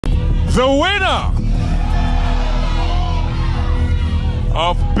The winner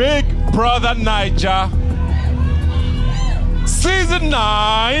of Big Brother Naija Season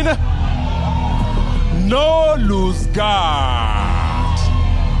 9, No Lose Guard,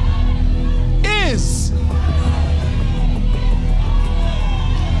 is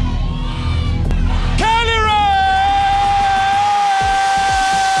Kellerae!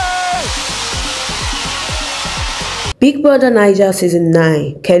 Big Brother Naija Season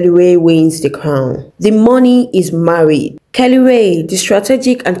 9, Kellerae wins the crown. The money is married. Kellerae, the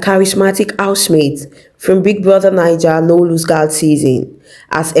strategic and charismatic housemate from Big Brother Naija No Lose Guard season,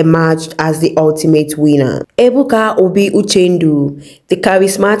 has emerged as the ultimate winner. Ebuka Obi Uchendu, the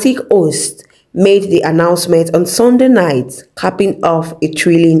charismatic host, made the announcement on Sunday night, capping off a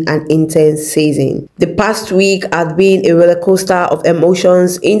thrilling and intense season. The past week had been a rollercoaster of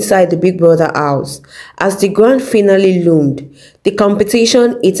emotions inside the Big Brother house. As the grand finale loomed, the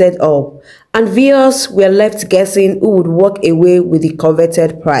competition heated up, and viewers were left guessing who would walk away with the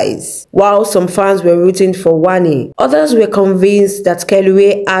coveted prize. While some fans were rooting for Wani, others were convinced that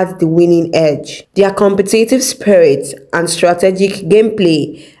Kellerae had the winning edge. Their competitive spirit and strategic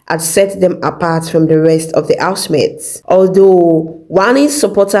gameplay had set them apart from the rest of the housemates. Although Wani's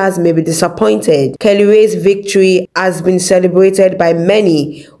supporters may be disappointed, Kellerae's victory has been celebrated by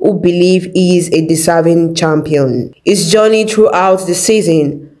many who believe he is a deserving champion. His journey throughout the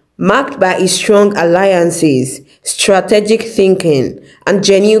season, marked by his strong alliances, strategic thinking, and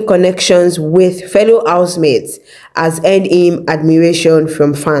genuine connections with fellow housemates, has earned him admiration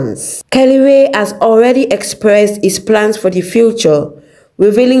from fans. Kellerae has already expressed his plans for the future,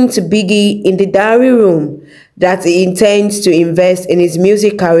 revealing to Biggie in the diary room that he intends to invest in his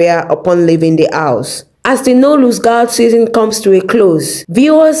music career upon leaving the house. As the No Lose Guard season comes to a close,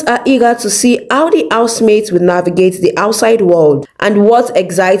 viewers are eager to see how the housemates will navigate the outside world and what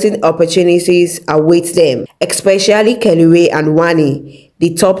exciting opportunities await them, especially Kellerae and Wani,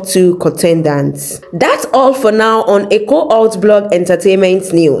 the top two contendants. That's all for now on Echo Alt Blog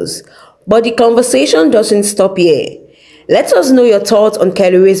Entertainment News, but the conversation doesn't stop here. Let us know your thoughts on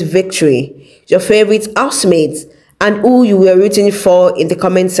Kellerae's victory, your favorite housemates, and who you were rooting for in the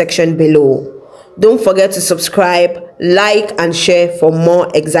comment section below. Don't forget to subscribe, like, and share for more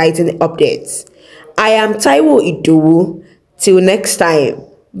exciting updates. I am Taiwo Idowu. Till next time.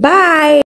 Bye!